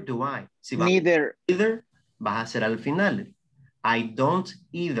 Neither do I. Si vas neither. Either, vas a hacer al final. I don't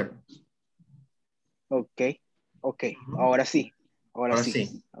either. Ok. Ahora sí. Ahora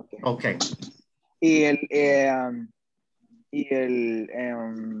sí. Ok. Y el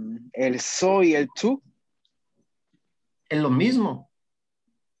so y el to. Es lo mismo.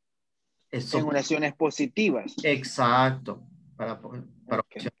 En oraciones positivas. Exacto. Para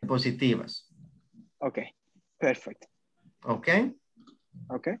oraciones positivas. Ok. Perfecto. Ok.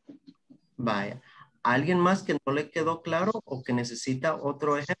 Ok. Vaya. ¿Alguien más que no le quedó claro o que necesita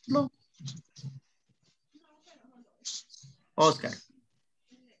otro ejemplo? Oscar.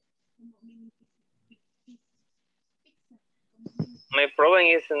 My problem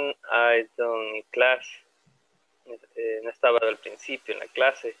isn't I don't class. No estaba al principio en la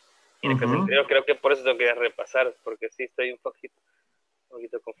clase. Y en la clase anterior, creo que por eso tengo que repasar, porque sí estoy un poquito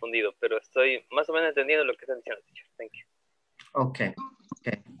confundido, pero estoy más o menos entendiendo lo que están diciendo, teacher. Thank you. Okay.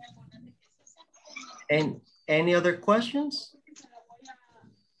 And any other questions?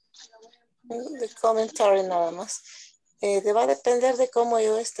 De comentario nada más. Va a depender de cómo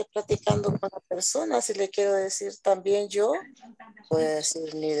yo esté platicando con la persona. Si le quiero decir también yo, voy a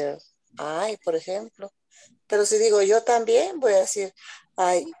decir neither I, por ejemplo. Pero si digo yo también, voy a decir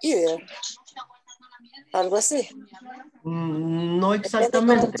I either. Algo así. No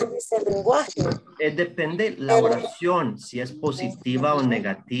exactamente. Depende cómo utilice el lenguaje. Depende la oración, si es positiva o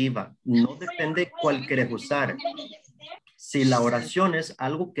negativa. No depende cuál quieres usar. Si la oración es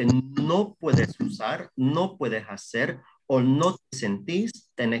algo que no puedes usar, no puedes hacer o no te sentís,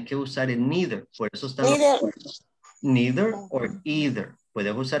 tenés que usar el neither. Por eso está neither or either.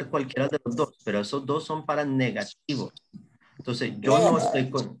 Puedes usar cualquiera de los dos, pero esos dos son para negativos. Entonces, yo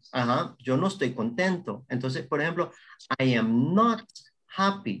no estoy contento. Entonces, por ejemplo, I am not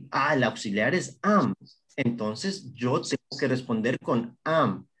happy. El auxiliar es am. Entonces, yo tengo que responder con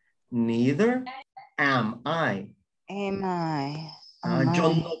am. Neither am I. Am I.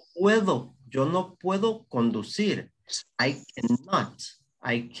 Yo no puedo conducir. I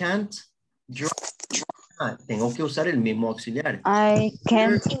can't drive. Tengo que usar el mismo auxiliar. I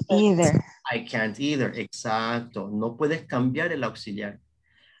can't either. I can't either, exacto. No puedes cambiar el auxiliar.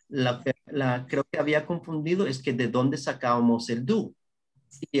 Creo que había confundido es que de dónde sacábamos el do.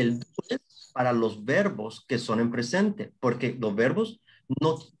 Y el do es para los verbos que son en presente, porque los verbos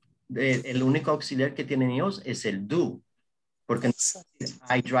el único auxiliar que tienen ellos es el do. Porque no es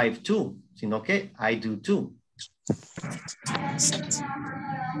I drive to, sino que I do too.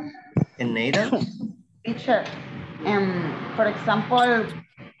 And Neida? Teacher, for example,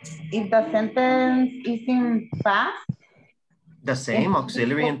 if the sentence is in past, The same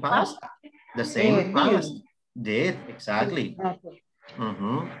auxiliary in past. The same past. Did, exactly. Okay.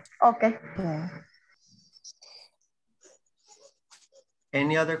 Okay.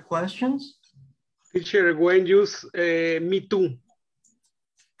 Any other questions? Teacher, when use me too?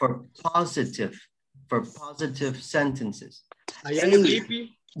 For positive sentences. I am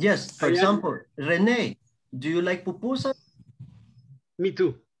sleepy. Yes, for example, Renee, do you like pupusas? Me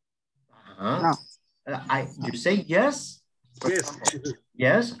too. No. You say yes? Yes.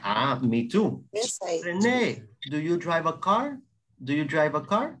 Yes? Me too. Yes, Renee, do you drive a car? Do you drive a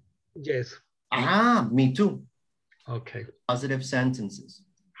car? Yes. Me too. Okay. Positive sentences.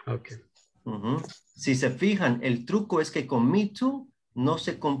 Okay. Si se fijan, el truco es que con me too no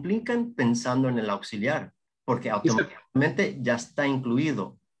se complican pensando en el auxiliar, porque automáticamente ya está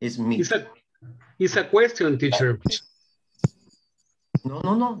incluido. Es me too. It's a question, teacher.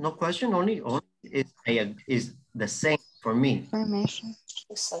 No question, only is the same for me. The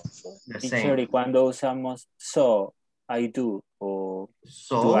Teacher, ¿y same. cuando usamos so, I do o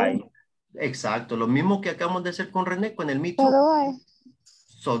So, do I? exacto, lo mismo que acabamos de hacer con René, con el me too. So do I.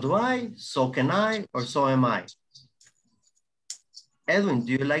 So do I, so can I, or so am I. Edwin,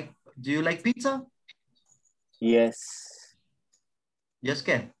 do you like pizza? Yes. Yes,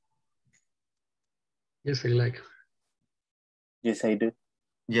 ¿qué? Yes, I like. Yes, I do.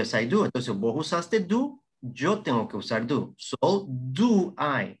 Yes, I do. Entonces, vos usaste do, yo tengo que usar do. So, do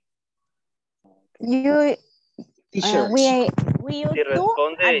I. You, we use Si to at the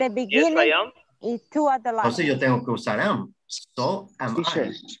responde, beginning yes, I am. y to at the last. Entonces, yo tengo que usar am. So, am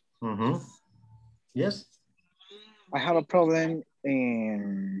Teacher. I. Yes. I have a problem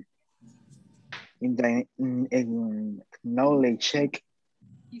in knowledge check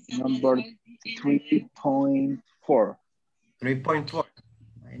number 3.4. 3.4.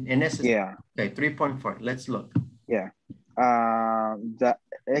 In essence. Yeah. Okay, 3.4. Let's look. Yeah. The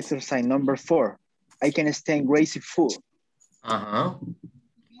exercise number 4. I can stand greasy food.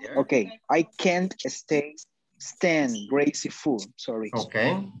 Okay. I can't stand greasy food. Sorry.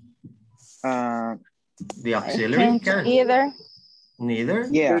 Okay. The auxiliary can. Either. Neither.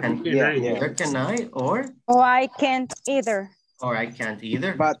 Yeah. Neither can I, or I can't either. Or I can't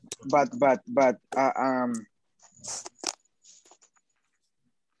either. But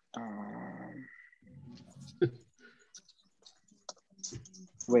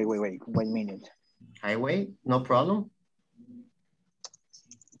wait, 1 minute. Highway, no problem.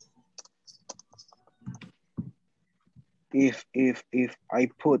 If I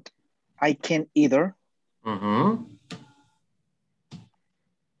put I can either.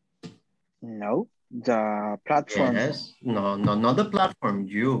 No, the platform. Yes, no, not the platform,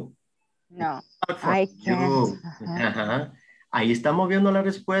 you. No, Platform, I can't. Ahí estamos viendo la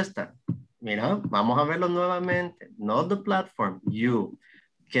respuesta. Mira, vamos a verlo nuevamente. Not the platform, you.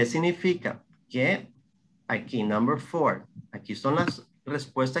 ¿Qué significa? Que aquí, number 4, aquí son las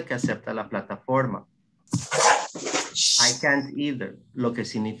respuestas que acepta la plataforma. I can't either, lo que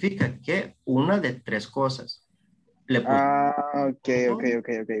significa que una de 3 cosas. Le Okay.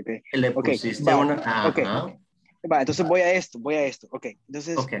 Le pusiste una. Okay. Va, entonces voy a esto. Ok,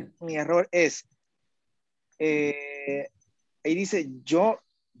 entonces mi error es, ahí dice yo,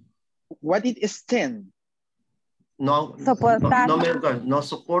 what it stand? No soporto,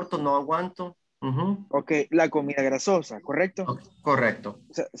 no aguanto. Ok, la comida grasosa, ¿correcto? Okay, correcto.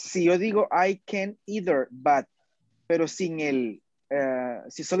 O sea, si yo digo I can either, but, pero sin el,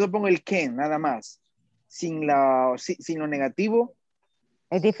 si solo pongo el can, nada más, sin lo negativo.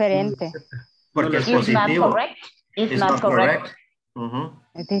 Es diferente. Porque es positivo. It's not correct.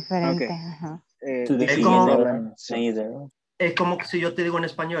 Es diferente. Okay. Es como si yo te digo en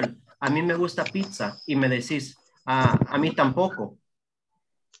español, a mí me gusta pizza y me decís, a mí tampoco.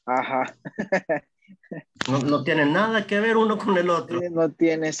 Ajá. No tiene nada que ver uno con el otro. No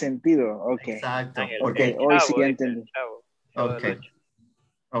tiene sentido. Ok. Exacto. Porque hoy sí ya entendí.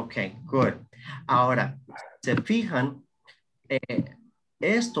 Ok, good. Ahora, se fijan,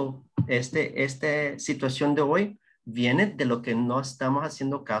 esta situación de hoy viene de lo que no estamos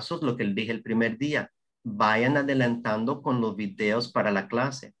haciendo caso, lo que les dije el primer día. Vayan adelantando con los videos para la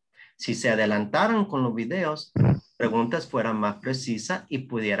clase. Si se adelantaran con los videos, preguntas fueran más precisas y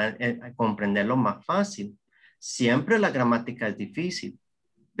pudieran comprenderlo más fácil. Siempre la gramática es difícil,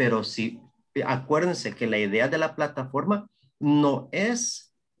 pero sí, acuérdense que la idea de la plataforma no es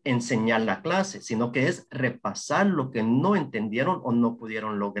enseñar la clase, sino que es repasar lo que no entendieron o no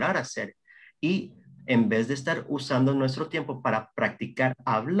pudieron lograr hacer. Y en vez de estar usando nuestro tiempo para practicar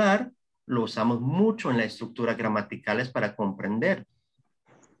hablar, lo usamos mucho en las estructuras gramaticales para comprender.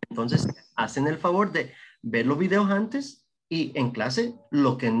 Entonces, hacen el favor de ver los videos antes y en clase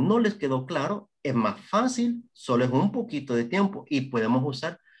lo que no les quedó claro es más fácil, solo es un poquito de tiempo y podemos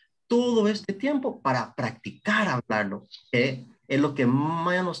usar todo este tiempo para practicar hablarlo, que es lo que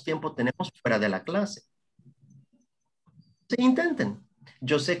menos tiempo tenemos fuera de la clase. Se intenten.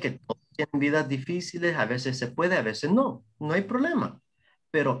 Yo sé que todos tienen vidas difíciles, a veces se puede, a veces no, no hay problema.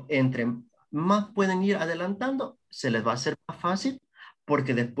 Pero entre más pueden ir adelantando, se les va a hacer más fácil,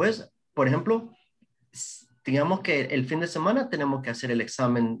 porque después, por ejemplo, digamos que el fin de semana tenemos que hacer el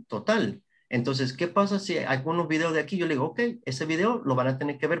examen total. Entonces, ¿qué pasa si algunos videos de aquí yo le digo, ok, ese video lo van a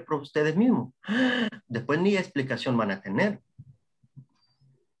tener que ver por ustedes mismos? Después ni explicación van a tener.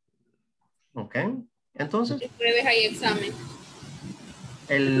 Ok, entonces. ¿Qué pruebas hay examen?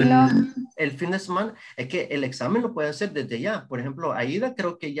 El fin de semana, es que el examen lo puede hacer desde ya. Por ejemplo, Aida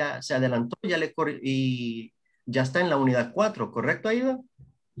creo que ya se adelantó, y ya está en la unidad 4, ¿correcto, Aida?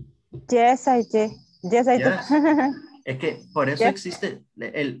 Yes, I do. Yes, I do. Es que por eso existe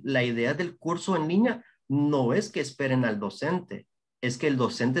la idea del curso en línea. No es que esperen al docente, es que el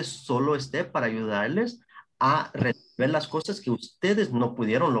docente solo esté para ayudarles a resolver las cosas que ustedes no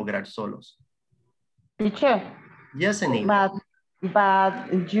pudieron lograr solos. Teacher. Yes, Anita.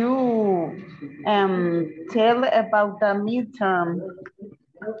 But you tell about the midterm.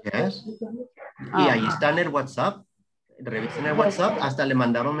 Yes. Y ahí está en el WhatsApp. Revisen el WhatsApp. Hasta le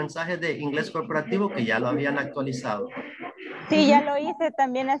mandaron mensajes de Inglés Corporativo que ya lo habían actualizado. Sí, ya lo hice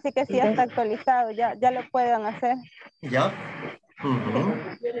también, así que sí está actualizado. Ya lo pueden hacer. Ya.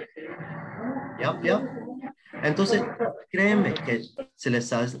 Ya. Entonces, créeme que se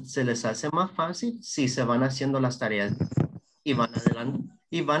les hace más fácil si se van haciendo las tareas y van adelante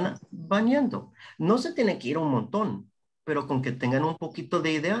y van yendo. No se tiene que ir un montón, pero con que tengan un poquito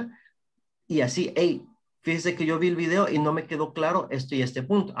de idea y así, hey, fíjese que yo vi el video y no me quedó claro esto y este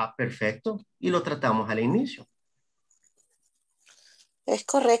punto. Ah, perfecto. Y lo tratamos al inicio. Es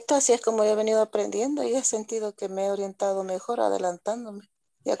correcto, así es como yo he venido aprendiendo y he sentido que me he orientado mejor adelantándome.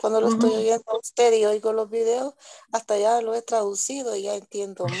 Ya cuando lo estoy oyendo a usted y oigo los videos, hasta ya lo he traducido y ya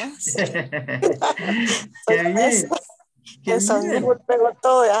entiendo más. ¡Qué bien! Eso pego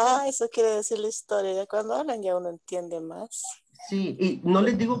todo. Eso quiere decir la historia. Ya cuando hablan ya uno entiende más. Sí, y no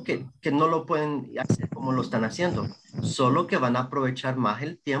les digo que no lo pueden hacer como lo están haciendo, solo que van a aprovechar más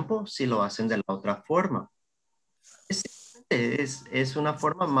el tiempo si lo hacen de la otra forma. Es una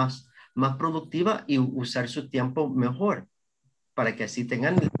forma más productiva y usar su tiempo mejor para que así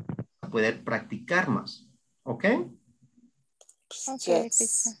tengan poder practicar más. ¿Ok?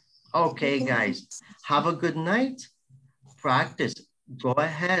 Yes. Okay, guys. Have a good night. Practice. Go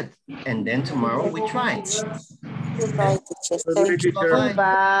ahead. And then tomorrow we try. Goodbye, teacher. Thank you. Bye.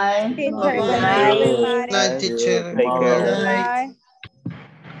 Bye, teacher. Good night, everybody. Night, teacher. Good night.